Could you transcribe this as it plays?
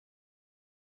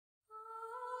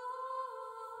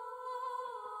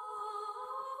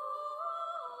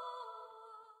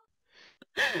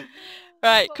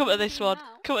Right, What come will to we this do one. now?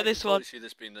 Come to I this can totally one. see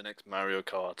this being the next Mario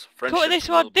Kart. Come to Friendship this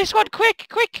will one. be This one, broken. quick,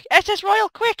 quick! SS Royal,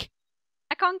 quick!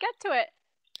 I can't get to it.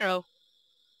 Oh.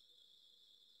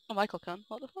 Oh, Michael can.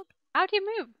 What the fuck? How do you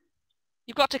move?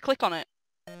 You've got to click on it.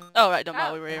 Oh, right, don't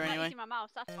matter, Oh, we were here I'm not anyway. using my mouse,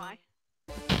 that's why.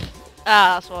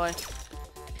 Ah, that's why.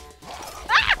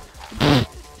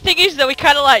 Thing is though, we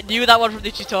kind of like knew that one from the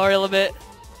tutorial a bit.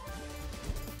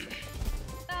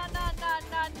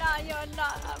 No, you're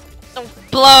not. Oh,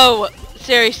 blow!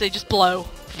 Seriously, just blow.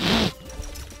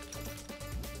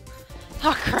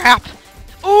 Oh crap!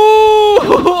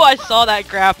 Ooh! I saw that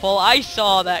grapple. I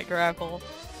saw that grapple.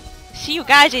 See you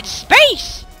guys in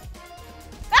space!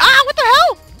 Ah! What the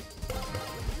hell?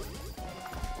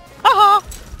 Haha!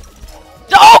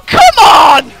 Oh, come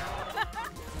on!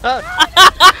 Oh.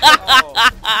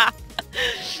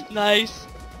 Nice.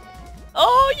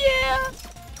 Oh yeah!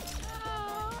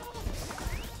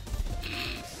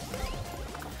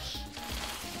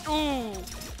 Ooh.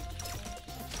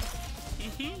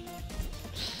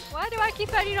 Why do I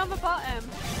keep ending on the bottom?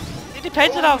 It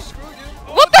depends on how. Screw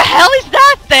you. What the hell is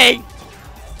that thing?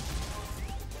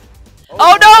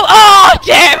 Oh no! Oh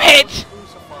damn it!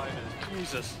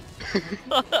 Jesus.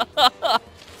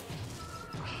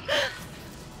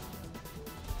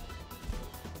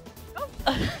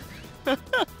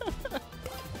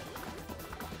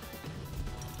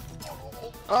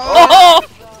 Oh!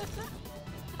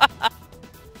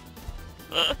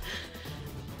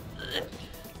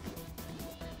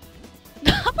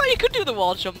 I thought you could do the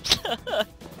wall jumps.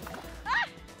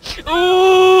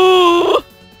 Ooh!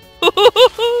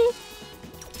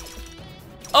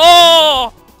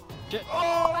 Oh! Get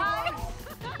Bye.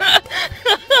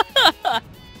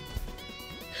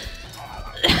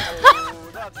 Oh,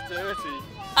 that's dirty.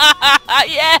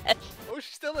 Yes! Oh,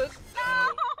 she still is.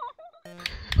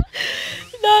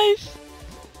 Nice!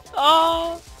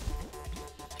 Oh!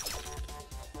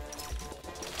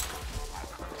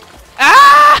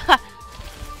 Ah!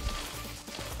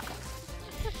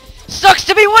 Sucks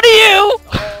to be one of you!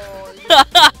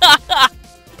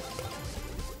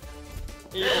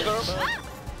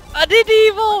 I did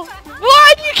evil!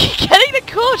 Why do you keep getting the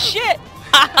cool shit?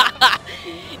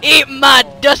 Eat my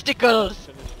dusticles!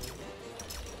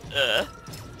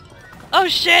 Oh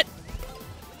shit!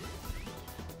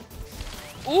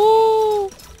 Ooh!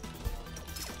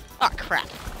 Oh crap!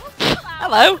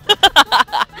 Hello!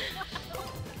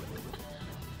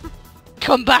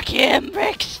 Come back here,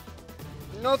 Rex!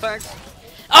 No thanks.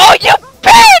 Oh, you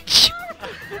bitch!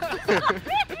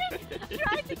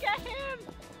 Trying to get him.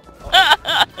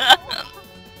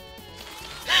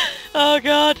 Oh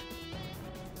god!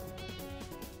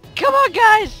 Come on,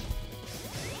 guys!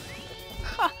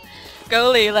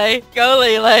 Go, Leelay! Go,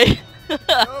 Leelay!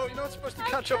 No, you're not supposed to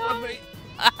catch up with me.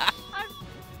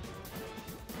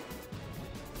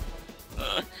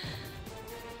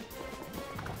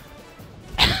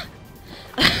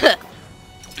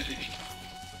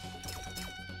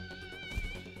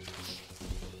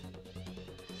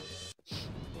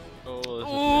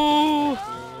 Ooh!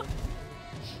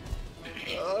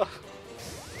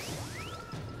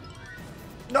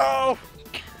 No!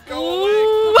 Go away!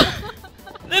 Ooh!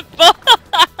 The ball!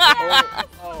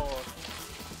 Oh.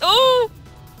 Ooh!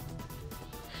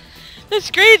 The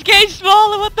screen's getting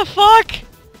smaller, what the fuck?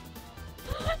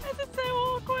 This is so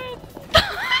awkward.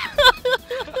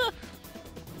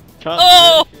 Can't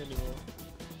Oh! do it anymore.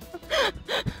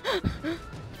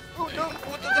 Oh no!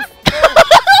 What the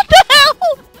What the hell?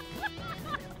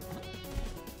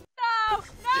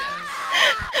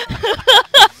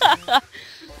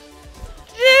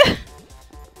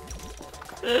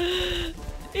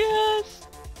 Yes.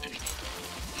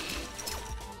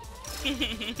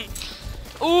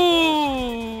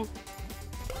 Ooh.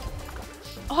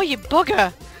 Oh, you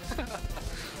bugger.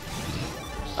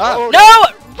 Oh, No!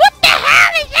 What the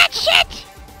hell is that shit?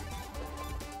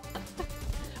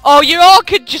 Oh, you all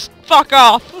could just fuck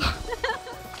off.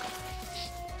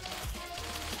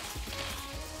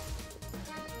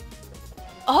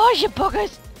 Oh, you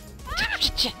buggers.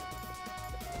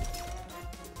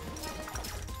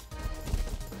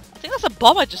 I think that's a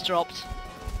bomb I just dropped.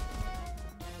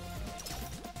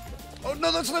 Oh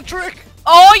no, that's the trick!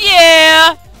 Oh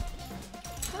yeah!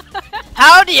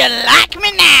 How do you like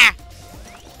me now?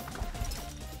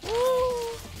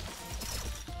 Ooh.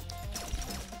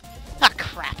 Ah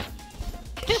crap.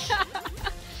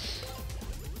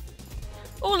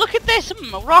 Oh look at this, a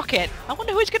rocket. I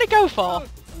wonder who he's gonna go for.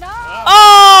 No.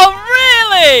 Oh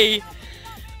really?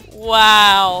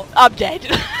 Wow. I'm dead.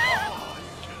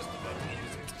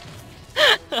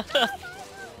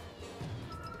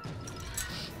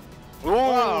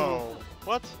 Wow!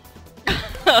 What?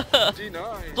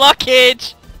 D9.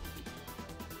 Blockage!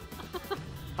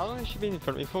 How long has she been in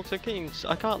front of me, folks? I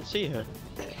can't see her.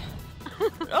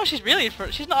 Oh, she's really in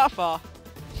front. She's not that far.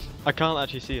 I can't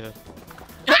actually see her.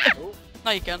 Oh.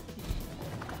 No, you can.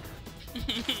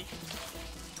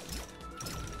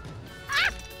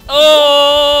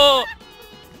 Oh!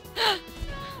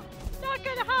 It's not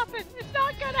gonna happen! It's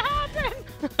not gonna happen!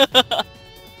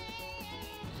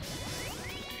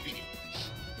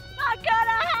 Not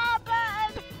gonna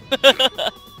happen!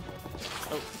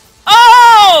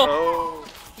 Oh!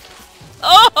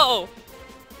 Oh. Oh!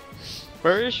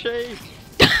 Where is she?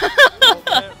 Oh,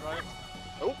 there, right.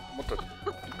 Oh, what the?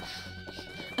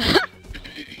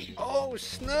 Oh,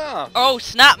 snap! Oh,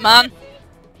 snap, man.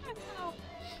 Oh,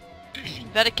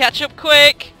 Better catch up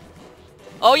quick.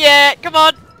 Oh, yeah, come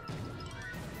on.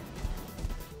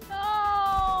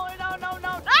 no, no, no,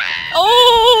 no.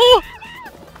 Oh!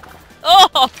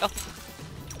 Oh! God.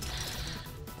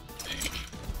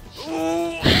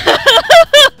 Ooh.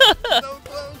 So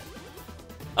close.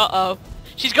 Uh-oh.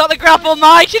 She's got the grapple,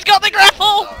 Mike! She's got the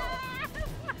grapple!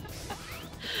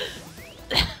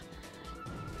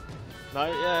 Not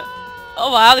yet.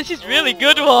 Oh, wow, this is really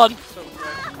good one. So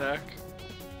neck and neck.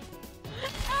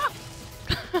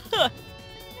 No,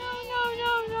 no,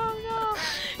 no, no, no.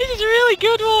 This is a really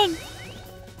good one.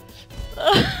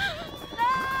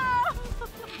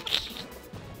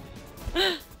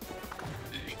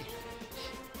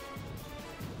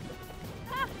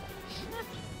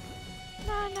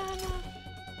 No, no, no.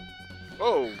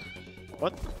 Oh.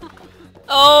 What?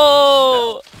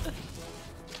 Oh!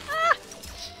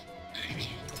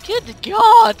 Good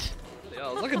God! Yeah,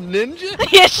 I was like a ninja.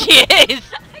 Yes, she is!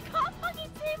 I can't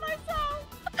fucking see myself.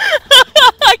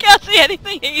 I can't see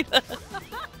anything either.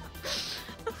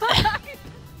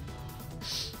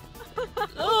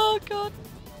 Oh, God.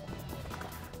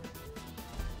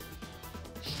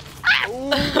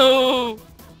 Ooh. Oh!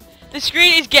 The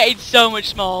screen is getting so much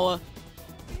smaller.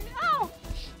 No.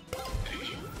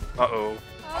 Uh-oh.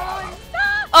 Oh,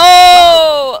 stop.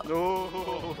 Oh!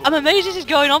 No. I'm amazed this is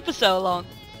going on for so long.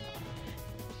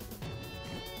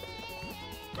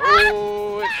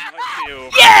 Oh, it's my you.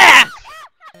 Yeah!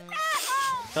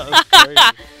 That was crazy.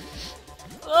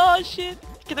 Oh shit.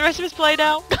 Can the rest of us play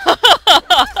now?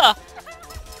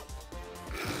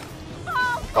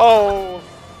 Oh.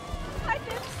 I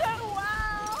did so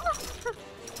well.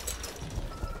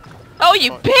 Oh,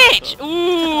 you bitch!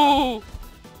 Ooh!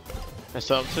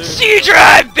 Messed up too.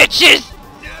 C-Drive, bitches!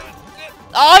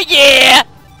 Oh yeah!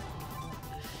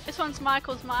 This one's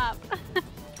Michael's map.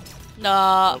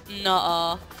 Nah,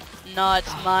 nah. Nah,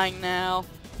 it's mine now.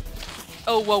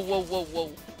 Oh, whoa, whoa, whoa,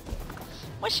 whoa.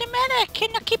 What's the matter?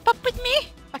 Can you keep up with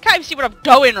me? I can't even see where I'm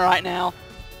going right now.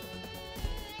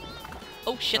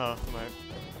 Oh shit. Oh, I'm out.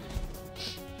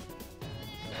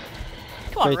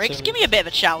 Come on, Wait, Riggs, so- give me a bit of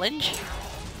a challenge.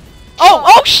 Oh,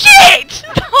 oh shit!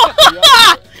 No,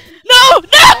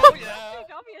 no! Oh, yeah.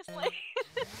 Obviously.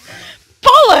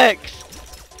 Bollocks!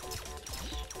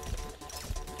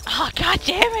 Oh, god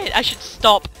damn it! I should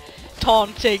stop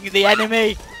taunting the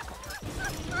enemy.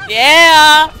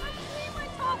 Yeah!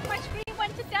 My screen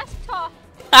went to desktop.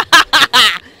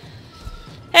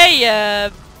 Hey,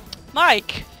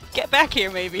 Mike, get back here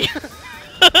maybe.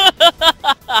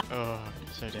 Oh,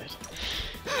 I'm so dead.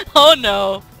 Oh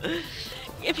no.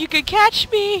 If you could catch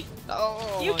me,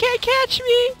 Oh. you can't catch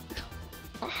me.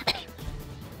 Come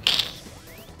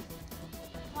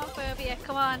on, Phobia,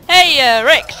 come on. Hey,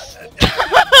 Rex.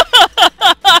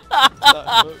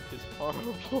 That book is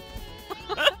horrible.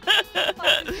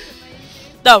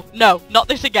 No, no, not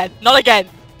this again. Not again.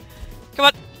 Come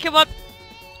on, come on.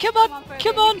 Come on, Phobia,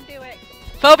 come on. You can do it.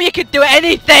 Phobia can do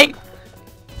anything.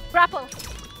 Grapple.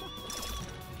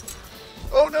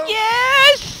 Oh no.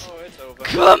 Yes. Oh, it's over.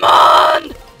 Come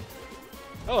on.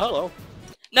 Oh, hello.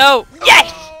 No.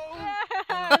 Yes.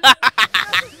 Oh.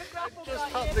 The grapple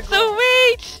Just got had you. the grapple.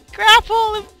 Sweet.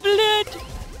 Grapple and blood.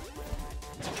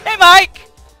 Hey, Mike.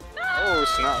 Oh,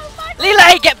 snap.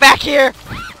 Leelay, get back here.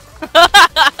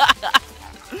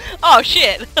 Oh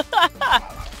shit.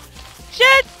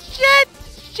 Shit, shit,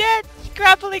 shit.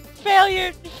 Grappling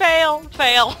failure. Fail.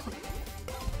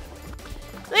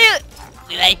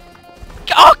 Leelay.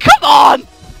 Oh, come on.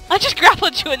 I just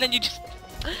grappled you and then you just...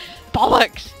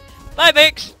 Bollocks. Bye,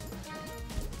 Mix.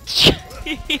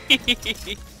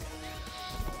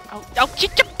 Oh, shit.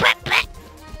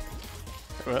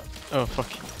 What? Oh, fuck.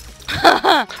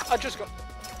 I just got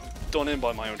done in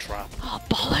by my own trap. Oh,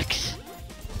 bollocks.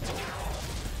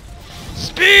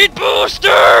 Speed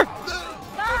booster!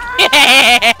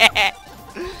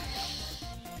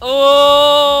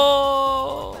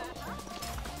 Oh!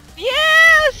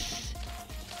 Yes!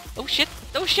 shit!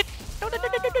 Oh shit! No no no no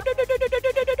no no no no no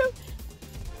no no no!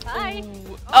 Hi.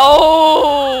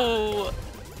 Oh!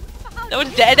 No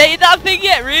one's detonated that thing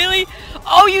yet, really?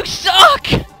 Oh, you suck!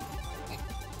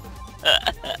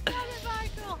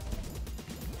 Michael.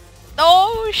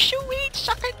 Oh, sweet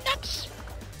sucking nuts!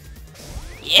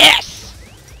 Yes!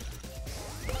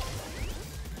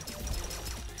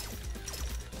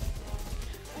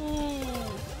 Ooh.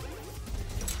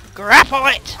 Grapple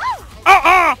it!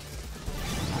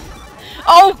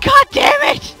 Oh, god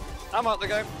damn it! I'm out the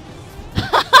game.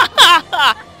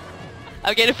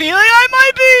 I'm getting a feeling I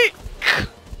might be!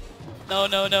 No,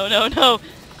 no, no, no, no.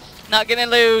 Not gonna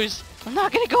lose. I'm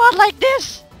not gonna go out like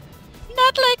this.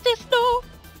 Not like this, no.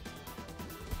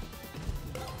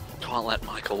 Can't let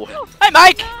Michael win. Hi,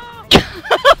 Mike!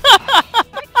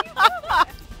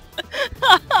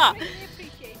 Really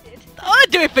appreciated. I'll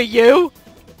do it for you.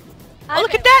 Oh,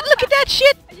 look at that! Look at that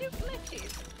shit! Are you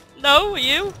glitches? No,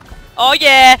 you? Oh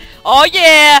yeah! Oh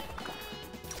yeah!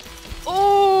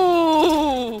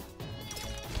 Ooh!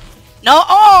 No!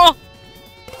 Oh!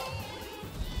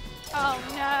 Oh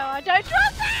no, I don't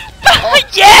trust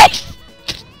it! Yes!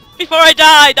 Before I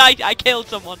died, I killed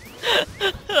someone.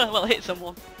 Well, hit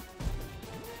someone.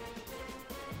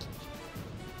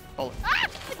 Oh. Ah!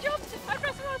 I jumped! I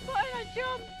pressed the wrong button, I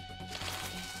jumped!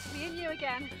 Me and you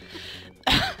again.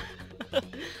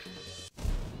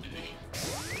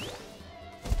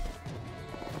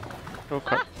 Oh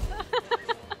crap.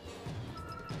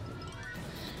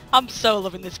 I'm so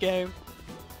loving this game.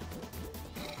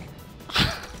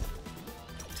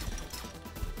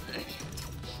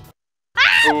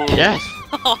 Ooh. Yes!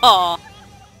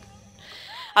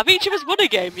 Have each of us won a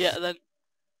game yet then?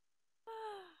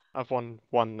 I've won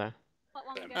one now. What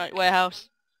one again? Right, warehouse.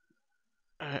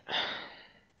 Alright.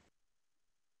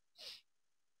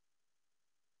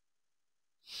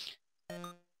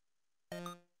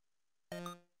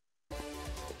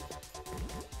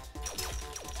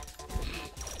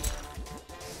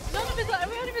 None of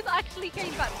us actually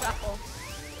came back grapple.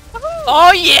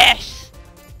 Oh yes!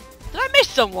 Did I miss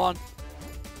someone?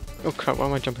 Oh crap, why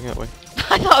am I jumping that way?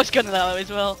 I thought I was gonna that way as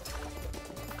well.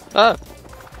 Ah!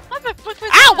 What the fuck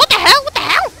was Ow! What the hell? What the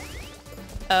hell?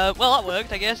 Well that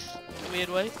worked, I guess. In a weird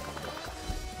way.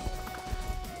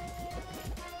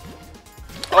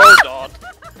 Oh god.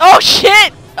 Oh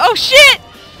shit! Oh shit!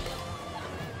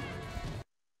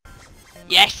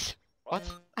 Yes! What?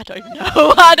 I don't even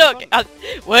know. I don't.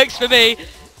 Works for me.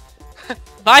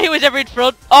 Bye, who was ever in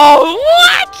front. Oh,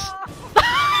 what?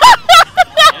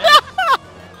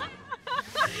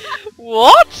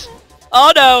 What?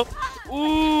 Oh no.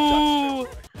 Ooh.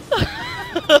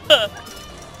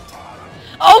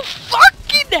 Oh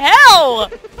fucking hell!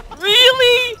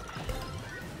 Really?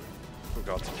 Oh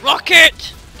god.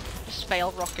 Rocket! Just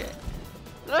fail rocket.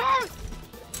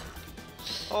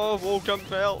 Oh, wall jump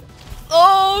fail!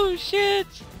 Oh shit!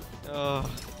 Oh.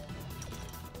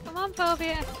 Come on,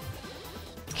 Phobia.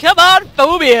 Come on,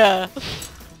 Phobia!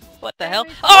 What the hell?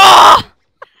 Oh!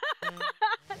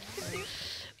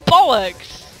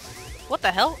 Bollocks! What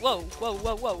the hell? Whoa, whoa,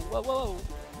 whoa, whoa, whoa, whoa.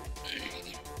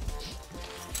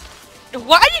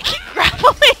 Why do you keep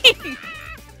grappling?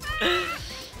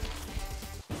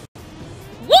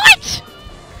 What?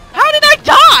 How did I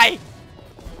die?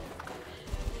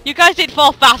 You guys didn't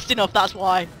fall fast enough, that's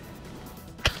why.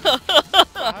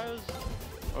 How's...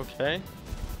 Okay.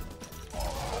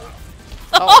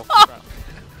 Oh, crap.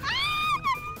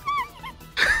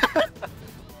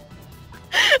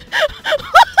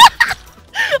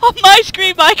 On my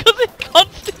screen, Michael's in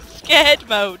constant scared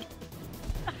mode.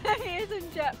 He is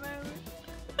in jet mode.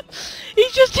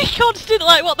 He's just in constant,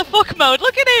 like, what the fuck mode.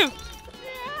 Look at him.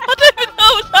 Yeah. I don't even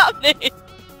know what's happening.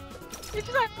 He's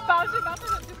just like bouncing up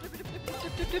and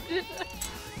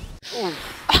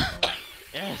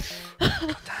Yes!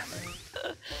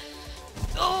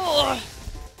 Oh.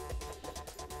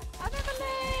 I'm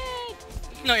Evelyn!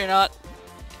 No, you're not.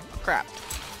 Crap.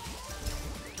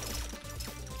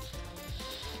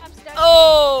 I'm stuck.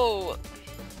 Oh!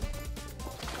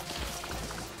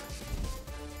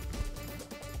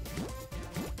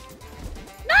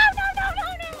 No!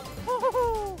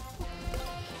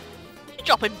 You're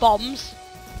dropping bombs.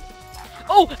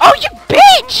 Oh! Oh, you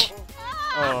bitch!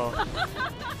 Oh.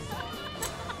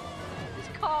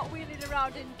 Just cartwheeling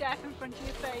around in death in front of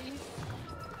your face.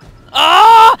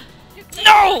 Ah! You're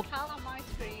No! like hell on my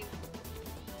screen.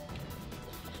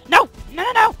 No! No,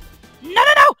 no, no! No,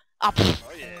 no, no! Oh, pfft.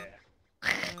 Oh yeah.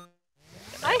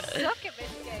 I suck at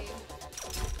this game.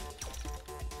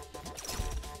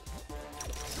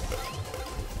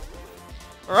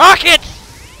 Rockets!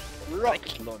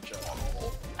 Rocket launcher.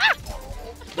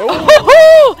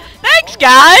 Oh! Thanks,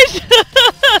 guys!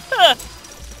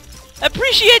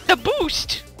 Appreciate the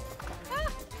boost!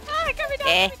 Coming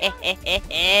down,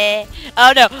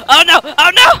 Oh no! Oh no!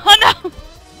 Oh no! Oh no!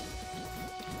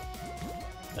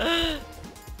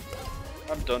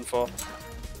 I'm done for.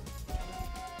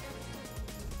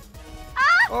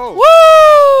 Oh!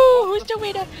 Woo! Who's the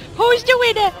winner? Who's the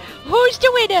winner? Who's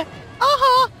the winner?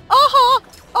 Uh-huh! Uh-huh!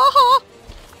 Uh-huh!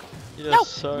 You're No,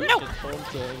 so no.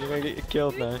 taunter. You're gonna get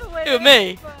killed now. Who,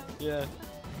 me? Yeah.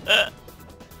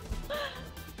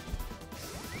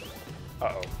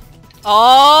 Uh-oh.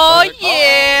 Oh Sorry.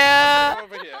 yeah!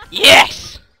 Over here.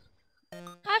 Yes! I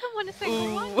haven't won a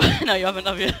single one. Ooh. No, you haven't,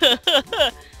 have you?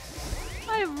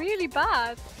 I am really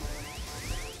bad.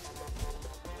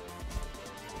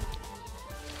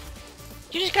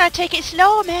 You just gotta take it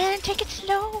slow, man. Take it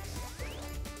slow.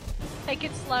 Take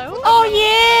it slow. Oh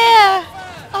yeah!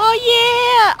 Oh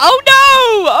yeah! Oh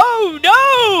no! Oh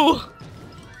no!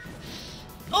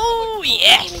 Oh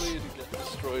yes! Totally to get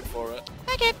destroyed for it.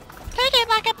 Take it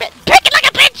like a bitch. Take it like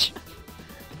a bitch!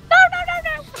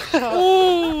 No.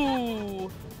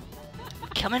 Ooh!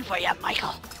 Coming for you,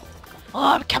 Michael.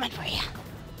 Oh, I'm coming for you.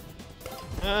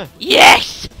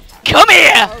 Yes! Come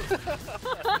here!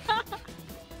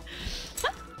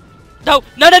 No!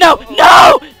 No! No! No!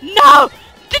 No! No!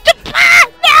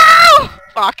 No!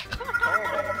 Fuck.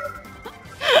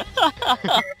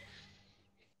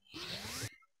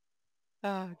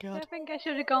 Oh god. I think I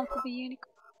should have gone for the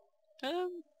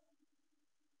unicorn.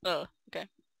 Oh, okay.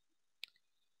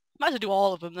 Might as well do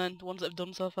all of them then, the ones that I've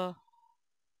done so far.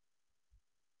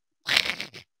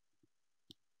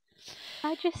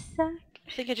 I just suck.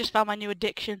 I think I just found my new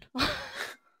addiction.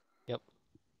 Yep.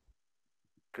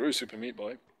 Grew Super Meat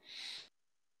Boy.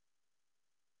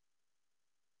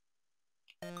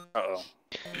 Uh-oh.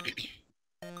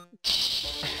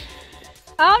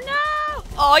 Oh no!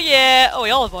 Oh yeah! Oh,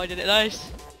 we all avoided it, nice.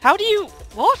 How do you...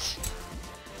 What?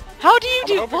 How do you I'm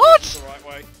do... hoping What? this is the right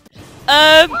way.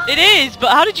 It is, but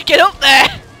how did you get up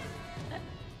there?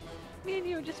 Me and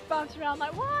you were just bouncing around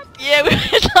like, what? Yeah, we were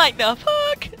just like, the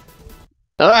fuck?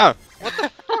 Ah! What the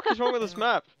fuck is wrong with this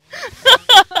map?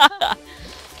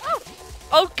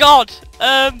 Oh god!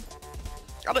 I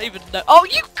don't even know. Oh,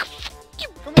 you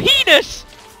penis!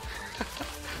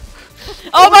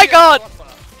 Oh my god!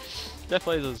 Death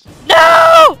lasers.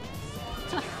 No!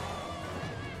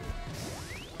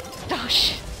 Oh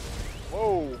shit.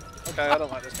 Whoa. Okay, I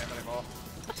don't like this game anymore.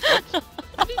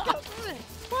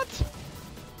 What?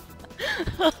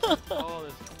 Oh,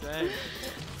 this game.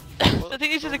 I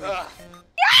think this is a... Ah.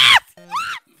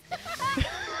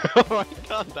 Alright,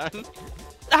 calm down.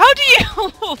 How do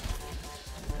you...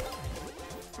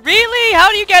 Really? How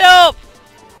do you get up?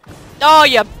 Oh,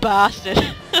 you bastard.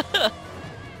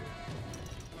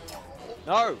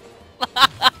 No! Okay, my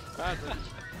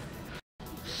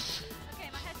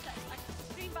headset. I can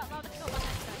scream back louder till my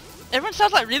headset. Everyone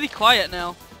sounds like really quiet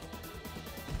now.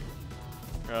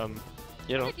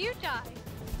 You know. Did you die?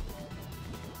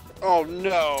 Oh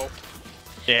no.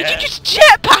 Did you just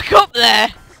jetpack up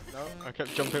there? No, I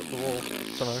kept jumping up the wall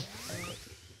somehow.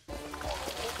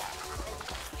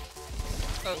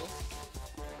 Oh.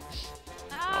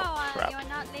 Oh, crap. you're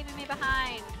not leaving me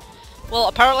behind. Well,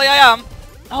 apparently I am.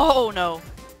 Oh no.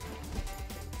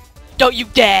 Don't you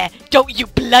dare! Don't you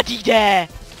bloody dare!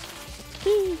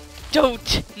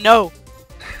 Don't! No!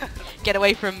 Get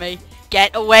away from me!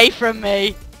 Get away from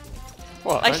me!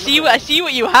 What? I see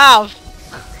what you have!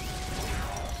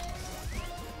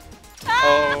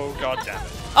 Oh god damn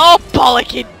it. Oh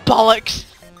bollocky bollocks!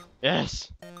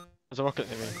 Yes! There's a rocket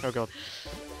near me. Oh god.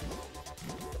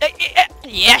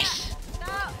 Yes!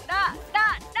 No, no.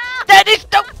 That is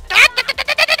no!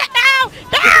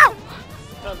 No!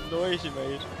 That noise you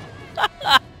made.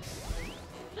 I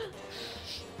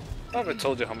haven't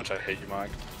told you how much I hate you,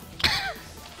 Mike.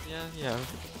 Yeah.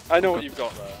 I know what you've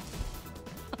got there.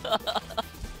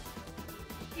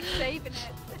 He's saving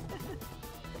it.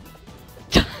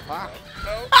 No, I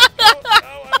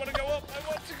want to go up. I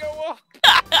want to go up.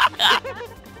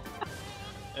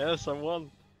 Yes, I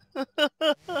won.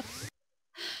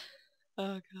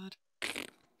 Oh god.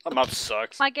 That map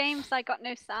sucks. My game's like got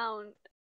no sound.